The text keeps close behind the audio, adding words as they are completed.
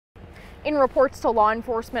In reports to law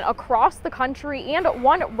enforcement across the country and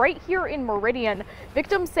one right here in Meridian,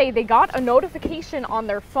 victims say they got a notification on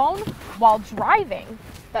their phone while driving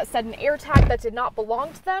that said an AirTag that did not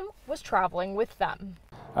belong to them was traveling with them.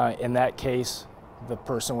 In that case, the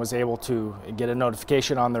person was able to get a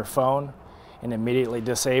notification on their phone and immediately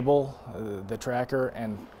disable the tracker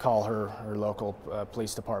and call her local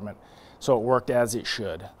police department. So it worked as it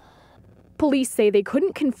should. Police say they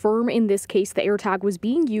couldn't confirm in this case the AirTag was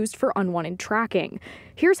being used for unwanted tracking.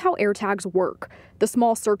 Here's how AirTags work. The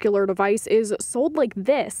small circular device is sold like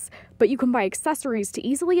this, but you can buy accessories to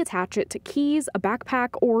easily attach it to keys, a backpack,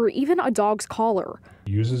 or even a dog's collar.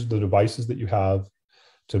 It uses the devices that you have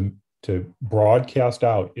to broadcast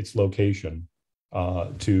out its location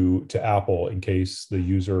to Apple in case the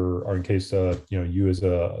user, or in case you as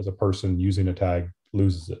a person using a tag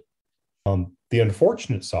loses it. The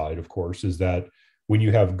unfortunate side, of course, is that when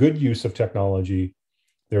you have good use of technology,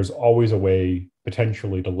 there's always a way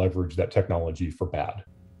potentially to leverage that technology for bad.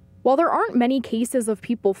 While there aren't many cases of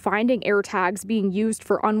people finding AirTags being used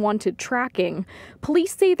for unwanted tracking,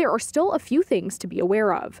 police say there are still a few things to be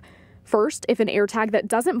aware of. First, if an AirTag that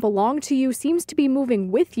doesn't belong to you seems to be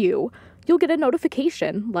moving with you, you'll get a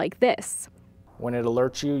notification like this. When it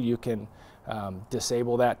alerts you, you can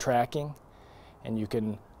disable that tracking, and you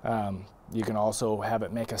can also have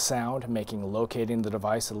it make a sound, making locating the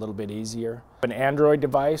device a little bit easier. An Android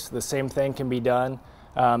device, the same thing can be done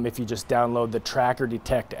if you just download the Tracker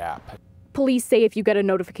Detect app. Police say if you get a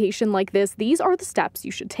notification like this, these are the steps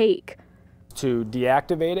you should take. To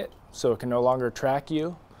deactivate it so it can no longer track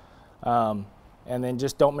you, and then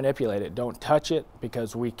just don't manipulate it. Don't touch it,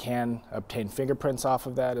 because we can obtain fingerprints off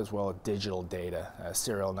of that, as well as digital data,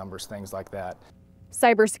 serial numbers, things like that.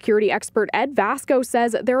 Cybersecurity expert Ed Vasco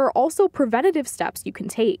says there are also preventative steps you can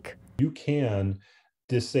take. You can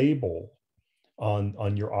disable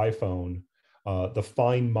on your iPhone the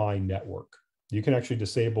Find My network. You can actually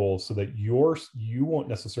disable so that you won't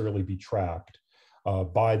necessarily be tracked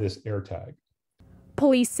by this AirTag.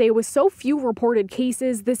 Police say with so few reported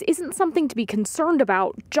cases, this isn't something to be concerned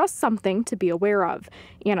about, just something to be aware of.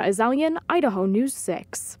 Anna Azelian, Idaho News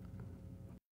 6.